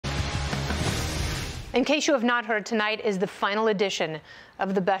In case you have not heard, tonight is the final edition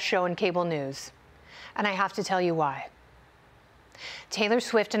of the best show in cable news. And I have to tell you why. Taylor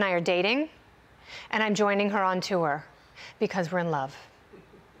Swift and I are dating, and I'm joining her on tour because we're in love.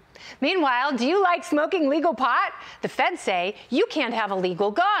 Meanwhile, do you like smoking legal pot? The feds say you can't have a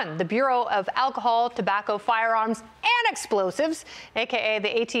legal gun. The Bureau of Alcohol, Tobacco, Firearms, and Explosives, aka the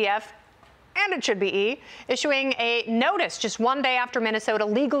ATF, and it should be E, issuing a notice just one day after Minnesota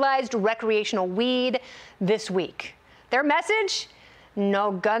legalized recreational weed this week. Their message?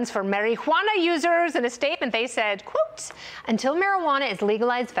 No guns for marijuana users. In a statement, they said, quote, until marijuana is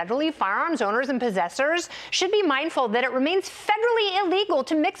legalized federally, firearms owners and possessors should be mindful that it remains federally illegal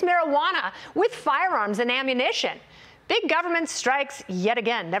to mix marijuana with firearms and ammunition. Big government strikes yet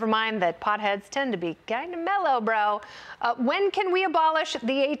again. Never mind that potheads tend to be kind of mellow, bro. When can we abolish the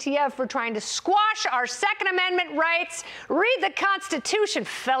ATF for trying to squash our Second Amendment rights? Read the Constitution,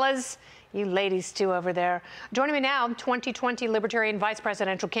 fellas. You ladies, too, over there. Joining me now, 2020 Libertarian Vice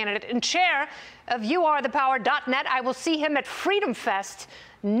Presidential Candidate and Chair of youarethepower.net. I will see him at Freedom Fest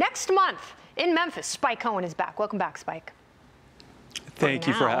next month in Memphis. Spike Cohen is back. Welcome back, Spike. Thank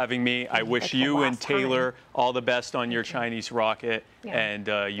you for having me. I wish you and Taylor all the best on your Chinese rocket, and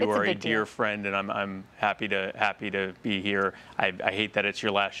you are a dear friend, and I'm happy to be here. I hate that it's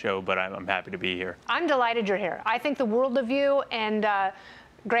your last show, but I'm happy to be here. I'm delighted you're here. I think the world of you, and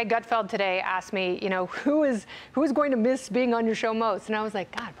Greg Gutfeld today asked me, you know, who is going to miss being on your show most? And I was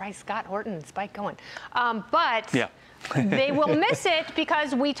like, God, Bryce Scott, Horton, and Spike Cohen. But yeah. They will miss it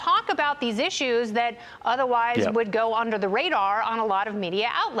because we talk about these issues that otherwise would go under the radar on a lot of media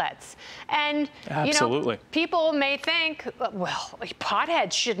outlets. And, you know, people may think, well,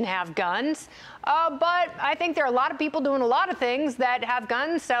 potheads shouldn't have guns. But I think there are a lot of people doing a lot of things that have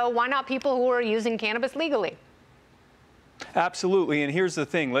guns. So why not people who are using cannabis legally? Absolutely, and here's the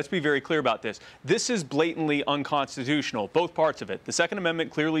thing. Let's be very clear about this. This is blatantly unconstitutional, both parts of it. The Second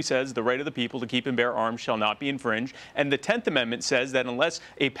Amendment clearly says the right of the people to keep and bear arms shall not be infringed, and the 10th Amendment says that unless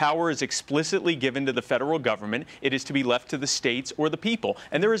a power is explicitly given to the federal government, it is to be left to the states or the people.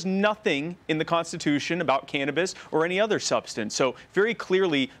 And there is nothing in the Constitution about cannabis or any other substance. So very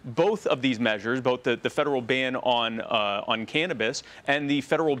clearly, both of these measures, both the federal ban on cannabis and the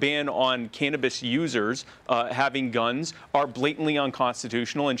federal ban on cannabis users having guns, are blatantly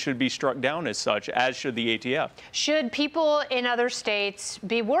unconstitutional and should be struck down as such, as should the ATF. Should people in other states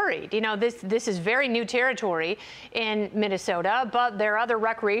be worried? You know, this is very new territory in Minnesota, but there are other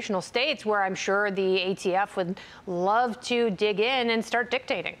recreational states where I'm sure the ATF would love to dig in and start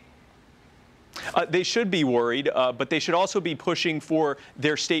dictating. They should be worried, but they should also be pushing for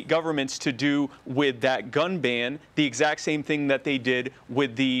their state governments to do with that gun ban the exact same thing that they did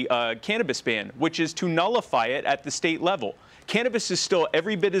with the cannabis ban, which is to nullify it at the state level. Cannabis is still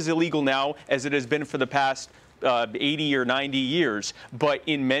every bit as illegal now as it has been for the past 80 or 90 years, but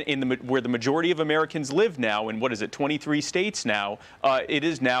where the majority of Americans live now, in what is it, 23 states now, it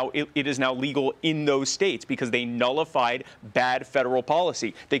is now legal in those states because they nullified bad federal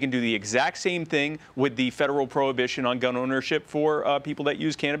policy. They can do the exact same thing with the federal prohibition on gun ownership for people that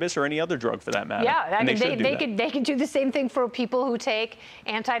use cannabis or any other drug for that matter. Yeah, I mean, they could do the same thing for people who take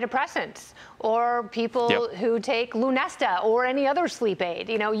antidepressants or people who take Lunesta or any other sleep aid.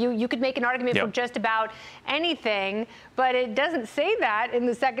 You know, you could make an argument for just about anything, but it doesn't say that in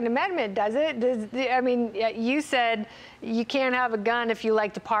the Second Amendment, does it? I mean, you said you can't have a gun if you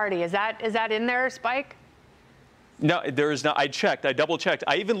like to party. Is that in there, Spike? No, there is not. I checked. I double-checked.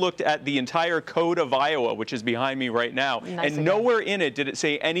 I even looked at the entire Code of Iowa, which is behind me right now, and nowhere in it did it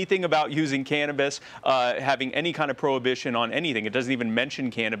say anything about using cannabis, having any kind of prohibition on anything. It doesn't even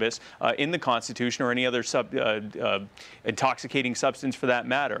mention cannabis in the Constitution or any other intoxicating substance for that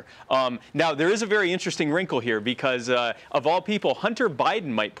matter. Now, there is a very interesting wrinkle here because, of all people, Hunter Biden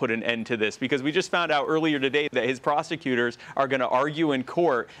might put an end to this because we just found out earlier today that his prosecutors are going to argue in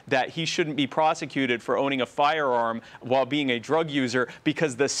court that he shouldn't be prosecuted for owning a firearm while being a drug user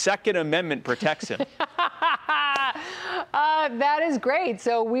because the Second Amendment protects him. That is great.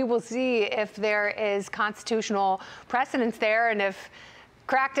 So we will see if there is constitutional precedence there and if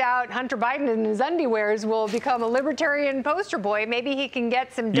cracked out Hunter Biden in his underwears will become a libertarian poster boy. Maybe he can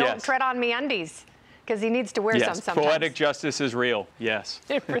get some Don't Tread on Me undies. Because he needs to wear some sometimes. Poetic justice is real, yes.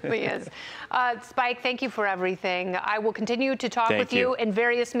 It really is. Spike, thank you for everything. I will continue to talk with you in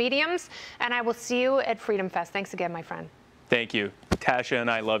various mediums, and I will see you at Freedom Fest. Thanks again, my friend. Thank you. Tasha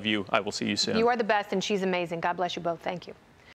and I love you. I will see you soon. You are the best, and she's amazing. God bless you both. Thank you.